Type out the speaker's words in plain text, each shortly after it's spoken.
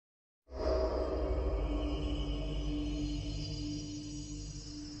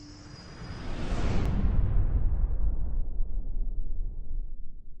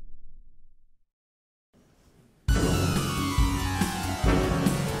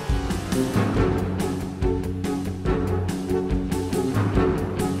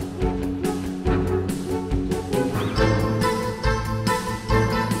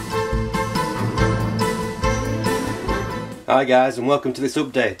Hi guys, and welcome to this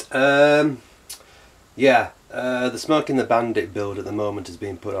update. The Smoking the Bandit build at the moment has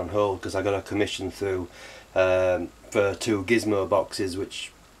been put on hold because I got a commission through for 2 Gizmo boxes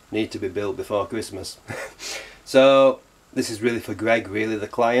which need to be built before Christmas. So this is really for Greg, really the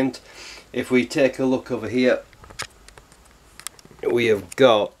client. If we take a look over here, we have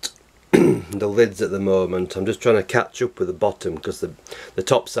got the lids at the moment. I'm just trying to catch up with the bottom because the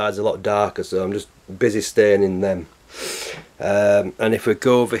top side's a lot darker, so I'm just busy staying in them. And if we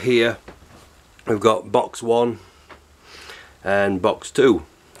go over here, we've got box 1 and box 2,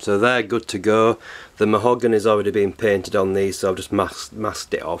 so they're good to go. The mahogany's already been painted on these, so I've just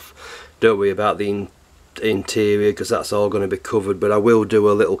masked it off. Don't worry about the interior because that's all going to be covered, but I will do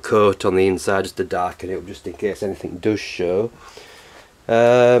a little coat on the inside just to darken it up, just in case anything does show.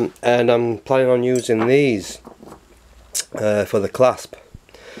 And I'm planning on using these for the clasp,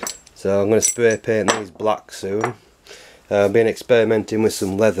 so I'm going to spray paint these black soon. I've been experimenting with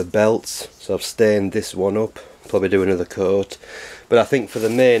some leather belts, so I've stained this one up, probably do another coat. But I think for the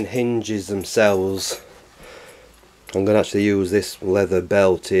main hinges themselves, I'm going to actually use this leather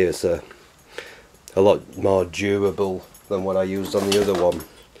belt here. It's a lot more durable than what I used on the other one.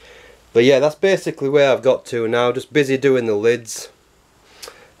 But yeah, that's basically where I've got to now, just busy doing the lids.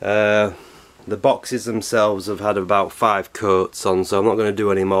 The boxes themselves have had about 5 coats on, so I'm not going to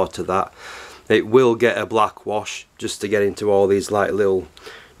do any more to that. It will get a black wash just to get into all these like little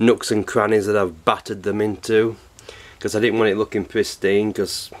nooks and crannies that I've battered them into, because I didn't want it looking pristine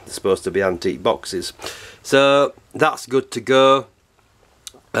because they're supposed to be antique boxes. So that's good to go.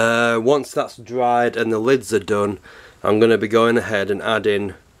 Once that's dried and the lids are done, I'm going to be going ahead and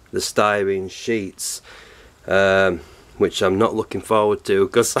adding the styrene sheets, which I'm not looking forward to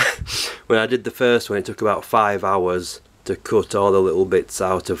because when I did the first one it took about 5 hours to cut all the little bits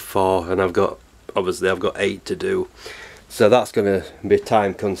out of 4, and I've got 8 to do, so that's going to be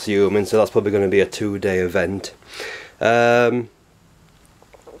time consuming, so that's probably going to be a 2-day event.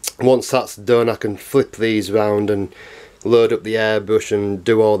 Once that's done, I can flip these round and load up the airbrush and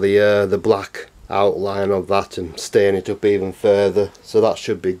do all the black outline of that and stain it up even further, so that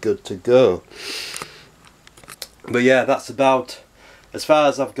should be good to go. But yeah, that's about as far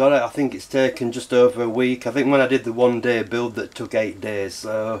as I've got it. I think it's taken just over a week. I think when I did the 1-day build that took 8 days,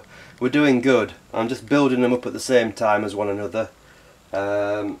 so we're doing good. I'm just building them up at the same time as one another,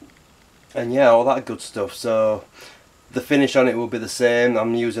 and yeah, all that good stuff. So the finish on it will be the same.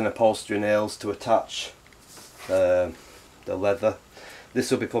 I'm using upholstery nails to attach the leather.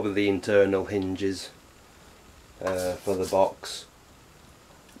 This will be probably the internal hinges for the box.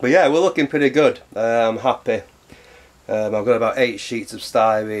 But yeah, we're looking pretty good. I'm happy. I've got about 8 sheets of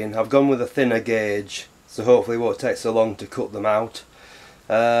styrene. I've gone with a thinner gauge, so hopefully it won't take so long to cut them out.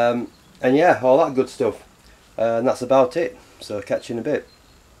 And yeah, all that good stuff. And that's about it, so catch you in a bit.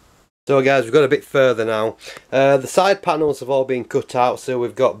 So guys, we've got a bit further now. The side panels have all been cut out, so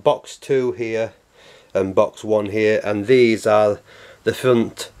we've got box 2 here and box 1 here, and these are the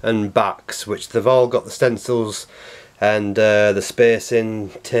front and backs, which they've all got the stencils and the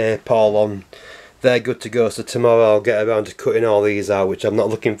spacing tape all on. They're good to go, so tomorrow I'll get around to cutting all these out, which I'm not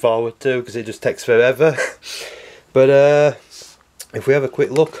looking forward to because it just takes forever. But if we have a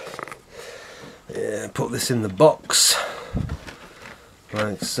quick look, put this in the box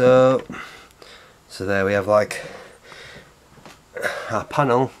like so. So there we have like our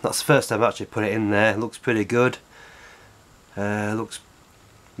panel. That's the first time I've actually put it in there. It looks pretty good. Looks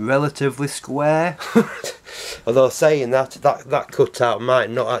relatively square. Although saying that cutout might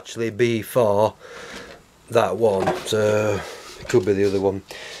not actually be for that one, so it could be the other one.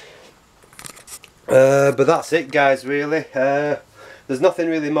 But that's it guys, really. There's nothing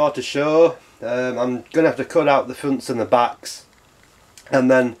really more to show. I'm gonna have to cut out the fronts and the backs, and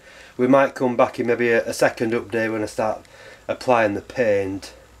then we might come back in maybe a second update when I start applying the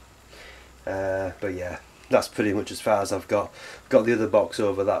paint. But yeah, that's pretty much as far as I've got. Got the other box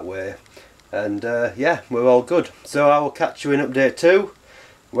over that way, and yeah, we're all good. So I will catch you in update 2,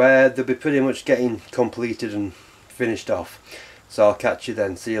 where they'll be pretty much getting completed and finished off. So I'll catch you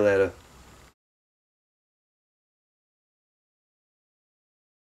then. See you later.